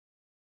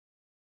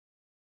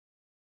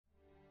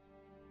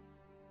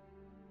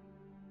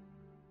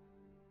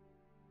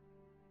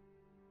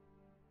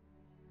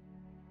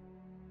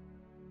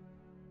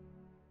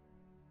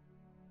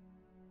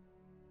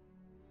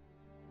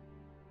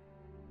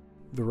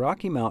The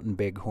Rocky Mountain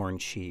Bighorn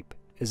sheep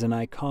is an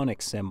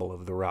iconic symbol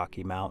of the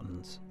Rocky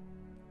Mountains.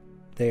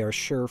 They are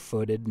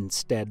sure-footed and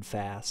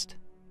steadfast,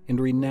 and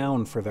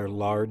renowned for their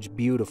large,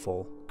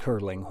 beautiful,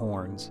 curling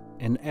horns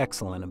and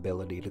excellent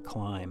ability to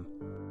climb.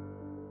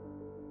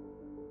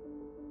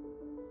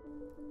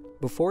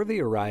 Before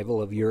the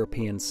arrival of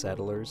European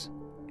settlers,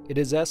 it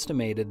is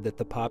estimated that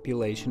the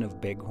population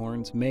of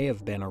bighorns may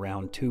have been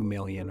around 2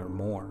 million or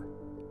more.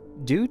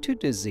 Due to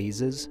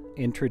diseases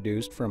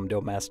introduced from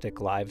domestic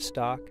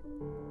livestock,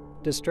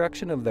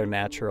 destruction of their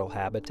natural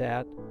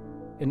habitat,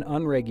 and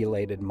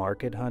unregulated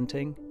market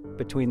hunting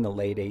between the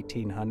late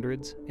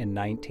 1800s and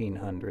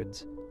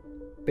 1900s,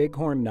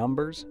 bighorn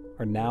numbers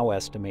are now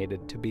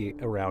estimated to be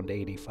around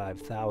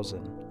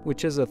 85,000,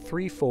 which is a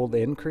threefold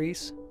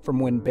increase from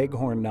when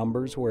bighorn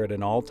numbers were at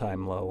an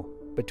all-time low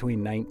between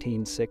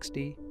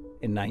 1960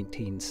 and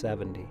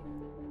 1970.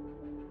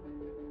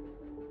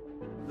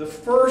 The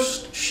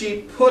first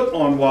sheep put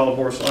on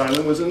Wildhorse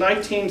Island was in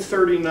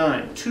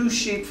 1939, 2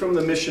 sheep from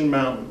the Mission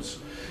Mountains.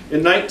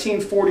 In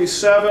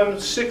 1947,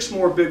 6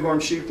 more bighorn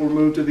sheep were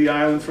moved to the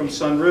island from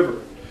Sun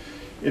River.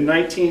 In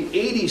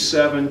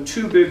 1987,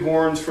 2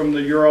 bighorns from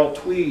the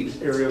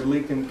Ural-Tweed area of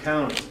Lincoln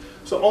County.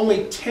 So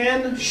only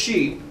 10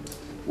 sheep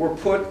were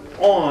put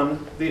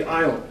on the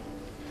island.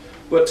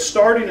 But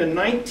starting in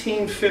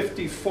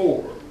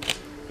 1954,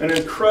 an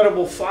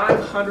incredible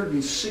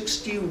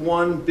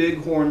 561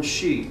 bighorn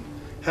sheep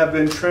have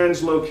been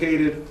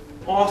translocated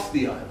off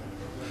the island.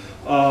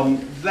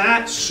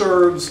 That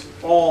serves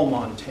all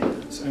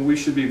Montanans, and we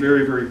should be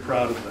very, very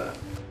proud of that.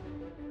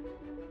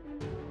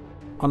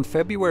 On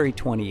February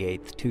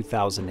 28,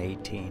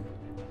 2018,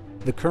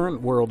 the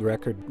current world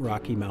record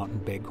Rocky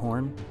Mountain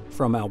Bighorn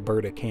from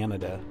Alberta,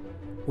 Canada,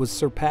 was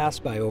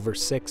surpassed by over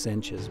 6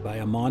 inches by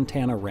a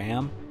Montana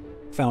ram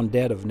found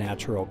dead of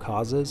natural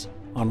causes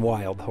on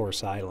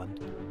Wildhorse Island.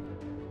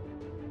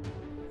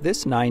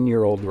 This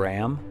 9-year-old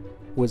ram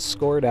was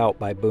scored out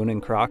by Boone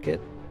 &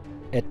 Crockett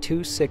at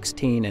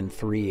 2:16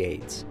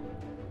 3/8,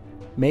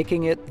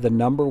 making it the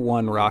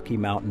 #1 Rocky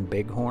Mountain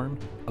Bighorn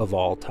of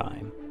all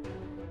time,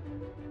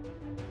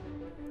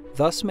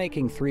 thus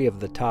making 3 of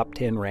the top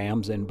 10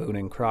 rams in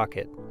Boone &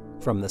 Crockett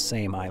from the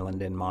same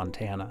island in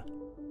Montana.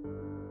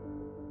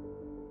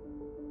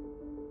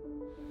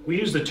 We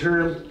use the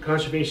term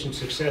conservation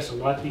success a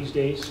lot these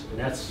days, and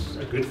that's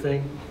a good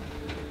thing.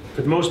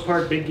 For the most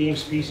part, big game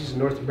species in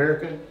North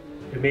America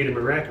have made a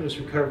miraculous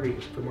recovery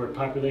from where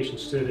population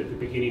stood at the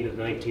beginning of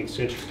the 19th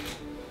century.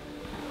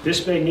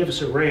 This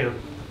magnificent ram,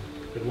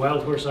 and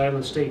Wildhorse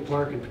Island State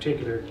Park in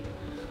particular,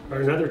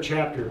 are another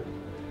chapter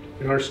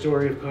in our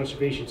story of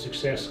conservation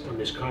success on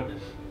this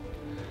continent.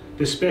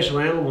 This special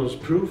animal is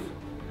proof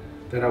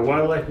that our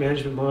wildlife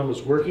management model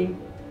is working,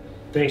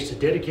 thanks to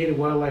dedicated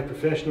wildlife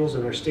professionals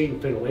in our state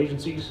and federal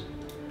agencies,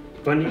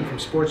 funding from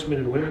sportsmen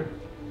and women,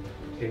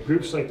 and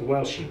groups like the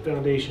Wild Sheep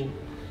Foundation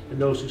and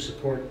those who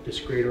support this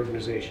great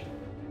organization.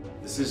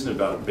 This isn't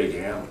about a big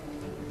animal.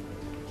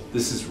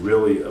 This is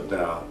really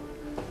about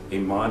a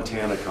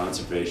Montana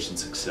conservation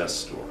success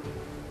story.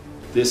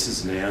 This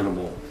is an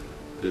animal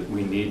that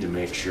we need to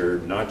make sure,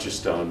 not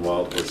just on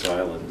Wildhorse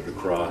Island, but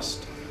across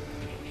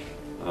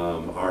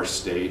our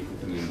state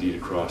and indeed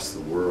across the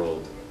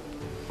world,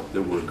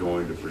 that we're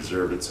going to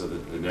preserve it so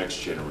that the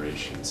next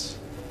generations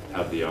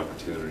have the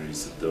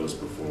opportunities that those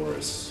before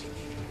us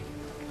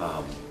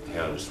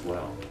had as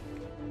well.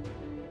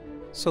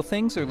 So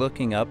things are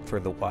looking up for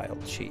the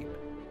wild sheep,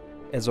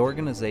 as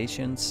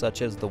organizations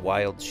such as the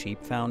Wild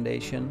Sheep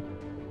Foundation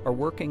are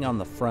working on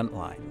the front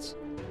lines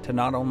to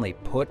not only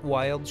put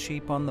wild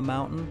sheep on the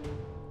mountain,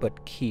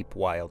 but keep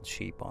wild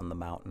sheep on the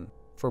mountain.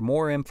 For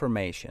more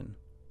information,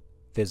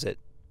 visit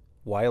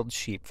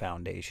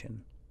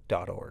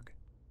wildsheepfoundation.org.